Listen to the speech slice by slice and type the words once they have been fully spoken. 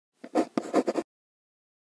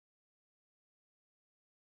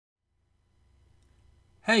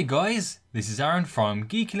Hey guys, this is Aaron from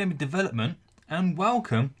Geeky Limited Development and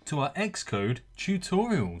welcome to our XCode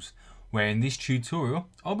tutorials, where in this tutorial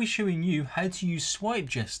I'll be showing you how to use swipe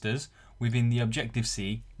gestures within the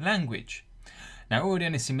Objective-C language. Now already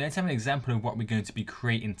on the simulator I have an example of what we're going to be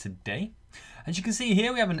creating today. As you can see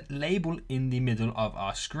here we have a label in the middle of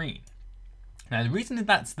our screen. Now the reason that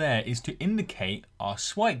that's there is to indicate our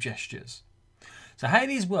swipe gestures. So how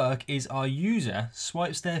these work is our user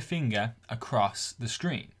swipes their finger across the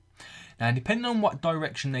screen. Now depending on what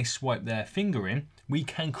direction they swipe their finger in, we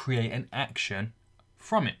can create an action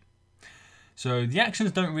from it. So the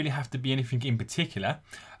actions don't really have to be anything in particular,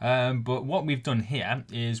 but what we've done here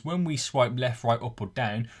is when we swipe left, right, up or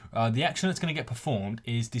down, the action that's going to get performed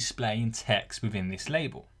is displaying text within this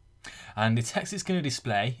label. And the text it's going to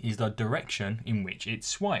display is the direction in which it's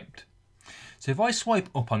swiped. So if I swipe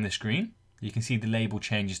up on the screen, you can see the label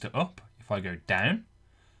changes to up. If I go down,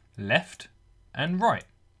 left and right.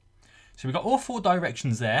 So we've got all four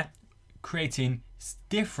directions there, creating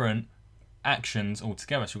different actions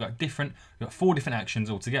altogether. So we've got four different actions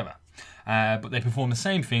altogether, but they perform the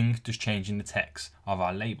same thing, just changing the text of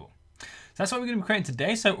our label. So that's what we're going to be creating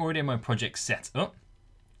today. So already in my project set up.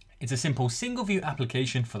 It's a simple single view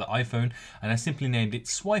application for the iPhone, and I simply named it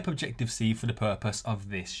Swipe Objective-C for the purpose of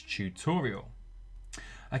this tutorial.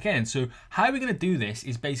 Again, so how we're going to do this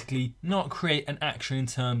is basically not create an action in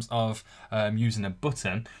terms of using a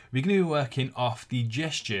button. We're going to be working off the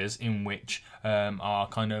gestures in which are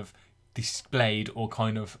kind of displayed or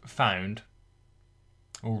kind of found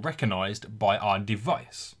or recognized by our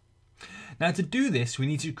device. Now to do this, we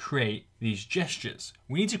need to create these gestures.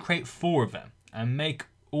 We need to create 4 of them and make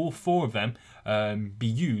all 4 of them be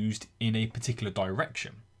used in a particular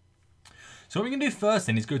direction. So what we're going to do first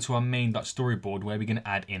then is go to our main.storyboard where we're going to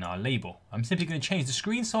add in our label. I'm simply going to change the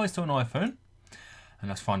screen size to an iPhone, and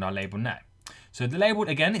let's find our label now. So the label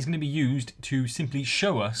again is going to be used to simply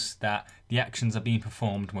show us that the actions are being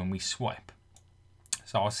performed when we swipe.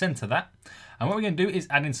 So I'll center that, and what we're going to do is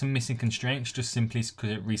add in some missing constraints just simply because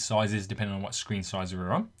it resizes depending on what screen size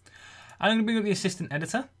we're on. I'm going to bring up the assistant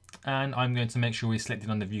editor, and I'm going to make sure we're selected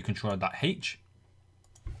on the view controller.h.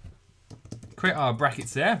 Create our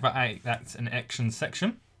brackets there, that's an action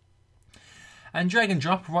section. And drag and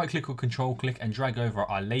drop, right click or control click and drag over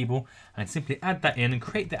our label and simply add that in and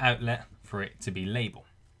create the outlet for it to be label.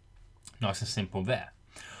 Nice and simple there.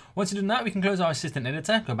 Once you've done that, we can close our assistant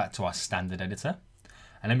editor, go back to our standard editor,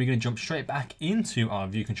 and then we're going to jump straight back into our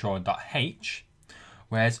view controller.h.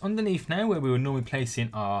 Whereas underneath now, where we were normally placing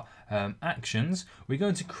our actions, we're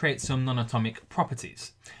going to create some non-atomic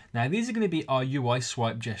properties. Now these are going to be our UI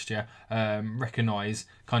swipe gesture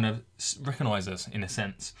recognizers in a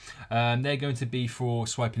sense. They're going to be for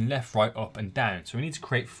swiping left, right, up and down. So we need to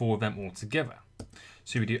create 4 of them all together.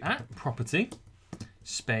 So we do @property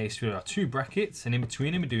space with our 2 brackets, and in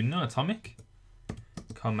between them we do non-atomic,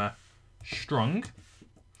 comma, strong.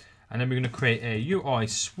 And then we're going to create a UI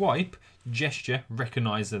swipe gesture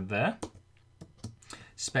recognizer there,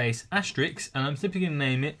 space asterisk, and I'm simply going to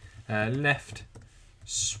name it left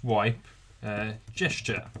swipe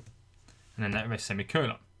gesture, and then that rest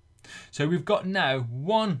semicolon. So we've got now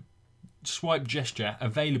 1 swipe gesture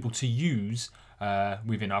available to use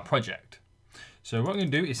within our project. So what we're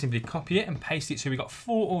going to do is simply copy it and paste it, so we've got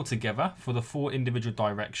 4 altogether for the 4 individual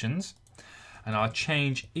directions, and I'll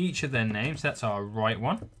change each of their names. That's our right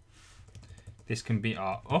one, this can be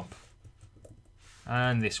our up,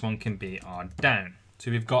 and this one can be our down.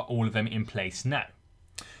 So we've got all of them in place now.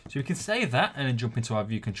 So we can save that and then jump into our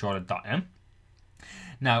view controller.m.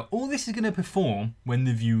 Now all this is going to perform when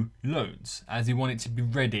the view loads, as we want it to be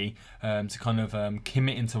ready to kind of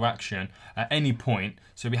commit into action at any point.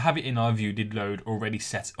 So we have it in our view did load already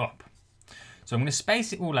set up. So I'm going to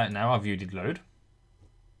space it all out now, our view did load.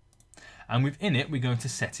 And within it, we're going to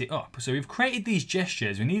set it up. So we've created these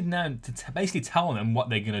gestures. We need now to basically tell them what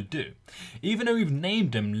they're going to do. Even though we've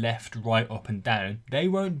named them left, right, up and down, they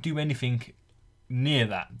won't do anything near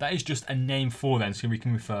that. That is just a name for them, so we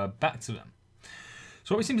can refer back to them.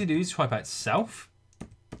 So what we simply do is swipe out self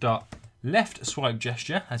dot left swipe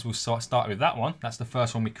gesture, as we'll start with that one. That's the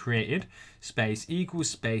first one we created. Space equals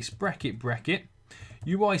space bracket bracket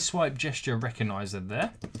UI swipe gesture recognizer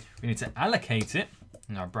there. We need to allocate it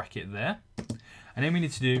in our bracket there, and then we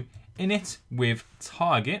need to do init with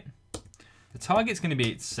target. The target's going to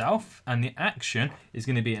be itself, and the action is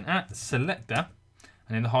going to be an @selector.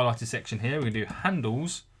 And in the highlighted section here, we're going to do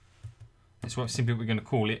handles. That's what simply we're going to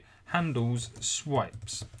call it, handles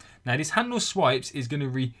swipes. Now this handles swipes is going to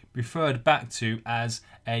be referred back to as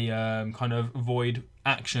a kind of void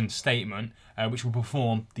action statement, which will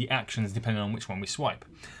perform the actions depending on which one we swipe.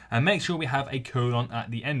 And make sure we have a colon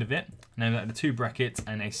at the end of it, and then the 2 brackets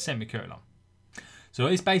and a semicolon. So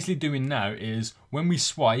what it's basically doing now is when we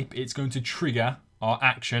swipe, it's going to trigger our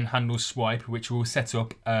action handles swipe, which we'll set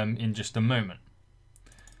up in just a moment.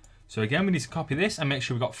 So again, we need to copy this and make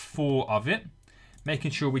sure we've got 4 of it,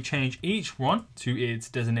 making sure we change each one to its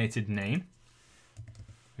designated name.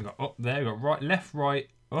 We've got up there, we've got right, left, right,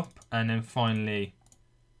 up, and then finally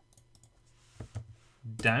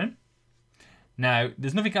down. Now,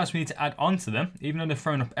 there's nothing else we need to add onto them, even though they're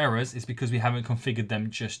throwing up errors. It's because we haven't configured them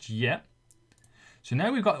just yet. So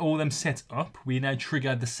now we've got all them set up, we now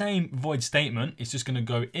trigger the same void statement. It's just going to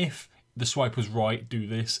go if the swipe was right, do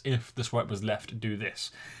this. If the swipe was left, do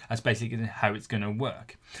this. That's basically how it's going to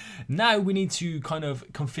work. Now we need to kind of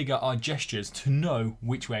configure our gestures to know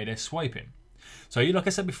which way they're swiping. So like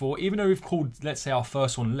I said before, even though we've called, let's say, our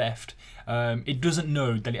first one left, it doesn't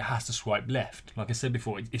know that it has to swipe left. Like I said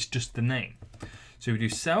before, it's just the name. So we do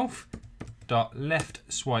self.left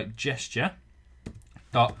swipe gesture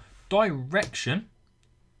dot direction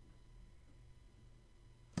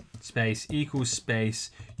space equals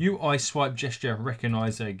space UI swipe gesture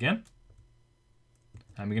recognizer again,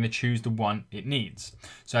 and we're going to choose the one it needs.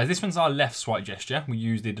 So as this one's our left swipe gesture, we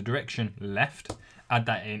use the direction left, add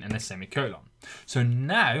that in, and a semicolon. So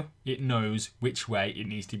now it knows which way it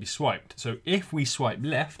needs to be swiped. So if we swipe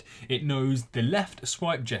left, it knows the left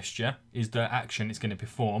swipe gesture is the action it's going to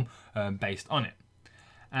perform based on it.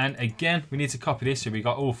 And again, we need to copy this, so we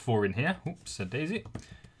got all 4 in here. Oops, a daisy.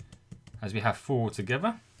 As we have 4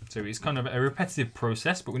 together. So it's kind of a repetitive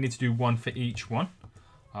process, but we need to do 1 for each one.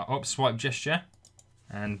 Our up swipe gesture,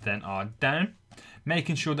 and then our down.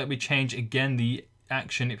 Making sure that we change again the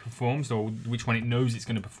action it performs, or which one it knows it's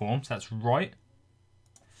going to perform. So that's right.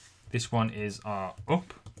 This one is our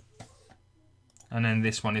up. And then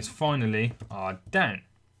this one is finally our down.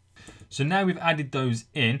 So now we've added those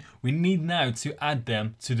in, we need now to add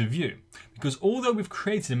them to the view. Because although we've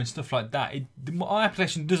created them and stuff like that, our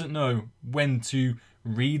application doesn't know when to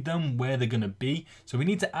read them, where they're going to be. So we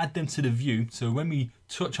need to add them to the view, so when we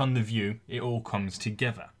touch on the view, it all comes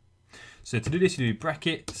together. So to do this, you do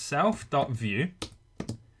bracket self.view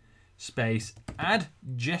space add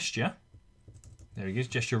gesture. There we go,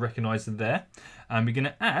 gesture recognizer there. And we're going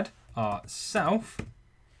to add our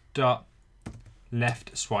self.left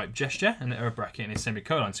swipe gesture and a bracket and a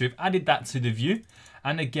semicolon. So we've added that to the view.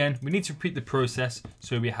 And again, we need to repeat the process.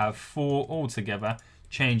 So we have 4 all together,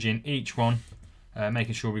 changing each one,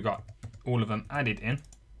 making sure we've got all of them added in.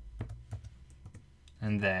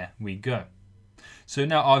 And there we go. So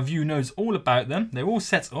now our view knows all about them. They're all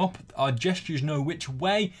set up. Our gestures know which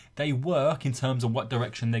way they work in terms of what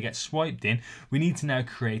direction they get swiped in. We need to now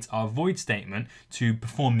create our void statement to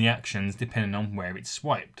perform the actions depending on where it's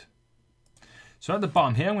swiped. So at the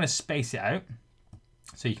bottom here, I'm going to space it out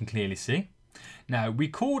so you can clearly see. Now we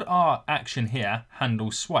called our action here handle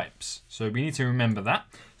swipes. So we need to remember that.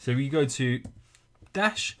 So we go to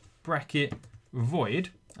dash bracket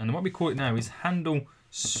void, and what we call it now is handle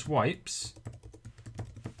swipes.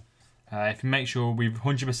 If you make sure we've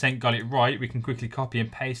 100% got it right, we can quickly copy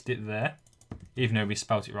and paste it there, even though we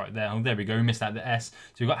spelt it right there. Oh, there we go, we missed out the S.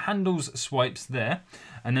 So we've got handles swipes there,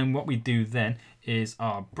 and then what we do then is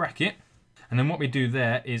our bracket, and then what we do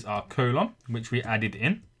there is our colon, which we added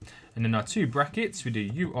in, and then our 2 brackets, we do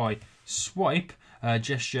UI swipe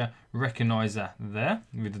gesture recognizer there,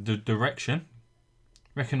 with the direction,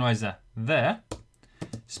 recognizer there,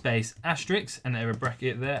 space asterisk, and then a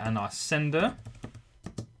bracket there, and our sender.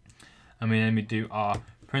 And then we do our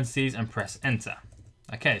parentheses and press enter.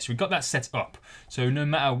 Okay, so we've got that set up. So no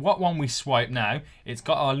matter what one we swipe now, it's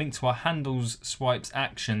got our link to our handles swipes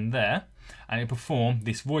action there, and it perform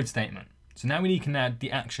this void statement. So now we can add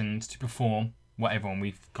the actions to perform whatever one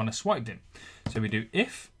we've kind of swiped in. So we do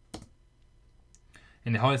if,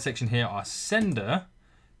 in the highlight section here, our sender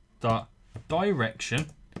dot direction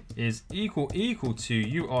is equal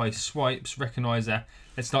to UI swipes recognizer.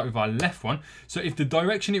 Let's start with our left one. So if the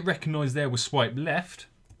direction it recognized there was swipe left,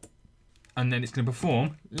 and then it's going to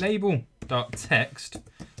perform label.text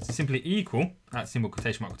simply equal, that symbol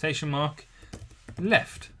quotation mark,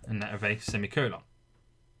 left, and that of a semicolon.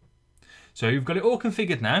 So we've got it all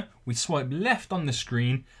configured now. We swipe left on the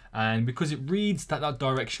screen, and because it reads that that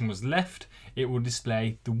direction was left, it will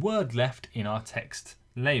display the word left in our text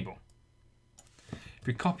label. If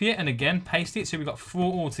we copy it and again paste it, so we've got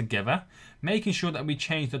 4 all together, making sure that we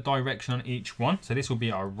change the direction on each one. So this will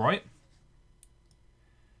be our right.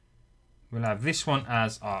 We'll have this one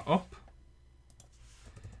as our up.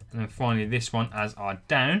 And then finally this one as our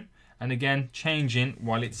down. And again, changing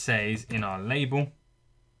while it says in our label,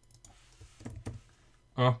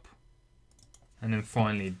 up, and then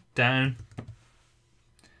finally down.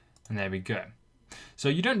 And there we go. So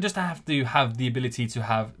you don't just have to have the ability to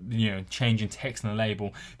have, changing text in a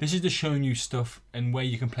label. This is just showing you stuff and where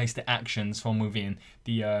you can place the actions from within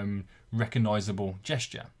the recognizable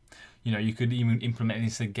gesture. You could even implement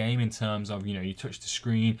this in a game in terms of, you touch the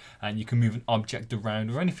screen and you can move an object around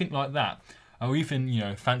or anything like that. Or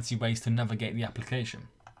even, fancy ways to navigate the application.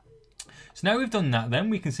 So now we've done that, then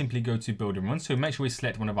we can simply go to build and run. So make sure we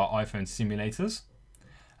select one of our iPhone simulators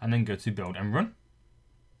and then go to build and run.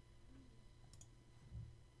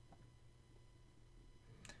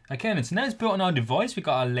 Okay, and so now it's built on our device. We've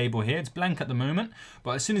got our label here. It's blank at the moment,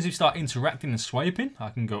 but as soon as we start interacting and swiping, I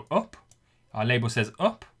can go up. Our label says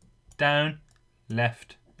up, down,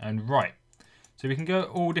 left, and right. So we can go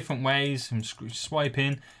all different ways from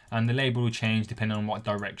swiping, and the label will change depending on what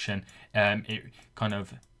direction it kind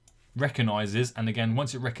of recognizes. And again,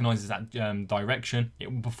 once it recognizes that direction,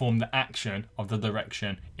 it will perform the action of the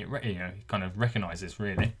direction it kind of recognizes.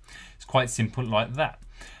 Really, it's quite simple like that.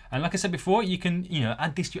 And like I said before, you can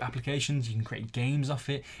add this to your applications. You can create games off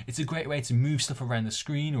it. It's a great way to move stuff around the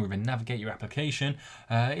screen or even navigate your application.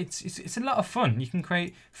 It's a lot of fun. You can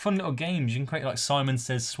create fun little games. You can create like Simon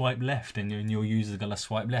Says Swipe Left, and your user's gonna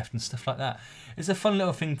swipe left and stuff like that. It's a fun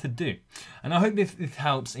little thing to do. And I hope this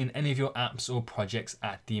helps in any of your apps or projects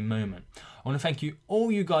at the moment. I want to thank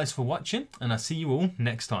all you guys for watching, and I'll see you all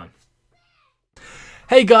next time.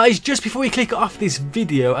 Hey guys, just before we click off this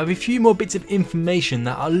video, I have a few more bits of information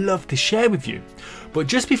that I'd love to share with you. But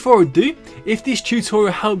just before I do, if this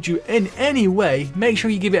tutorial helped you in any way, make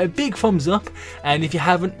sure you give it a big thumbs up, and if you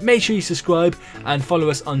haven't, make sure you subscribe and follow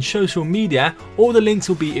us on social media. All the links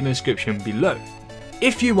will be in the description below.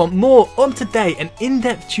 If you want more up-to-date and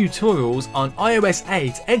in-depth tutorials on iOS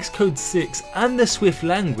 8, Xcode 6 and the Swift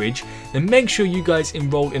language, then make sure you guys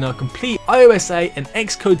enroll in our complete iOS 8 and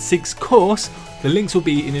Xcode 6 course. The links will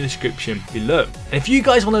be in the description below. And if you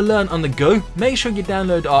guys want to learn on the go, make sure you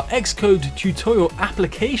download our Xcode tutorial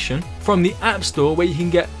application from the App Store, where you can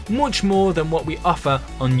get much more than what we offer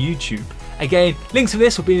on YouTube. Again, links for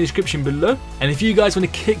this will be in the description below. And if you guys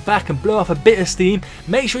want to kick back and blow off a bit of steam,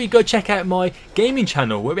 make sure you go check out my gaming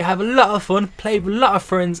channel, where we have a lot of fun, play with a lot of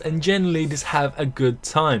friends, and generally just have a good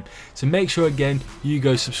time. So make sure again you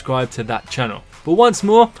go subscribe to that channel. But once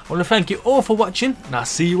more, I want to thank you all for watching, and I'll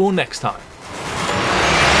see you all next time.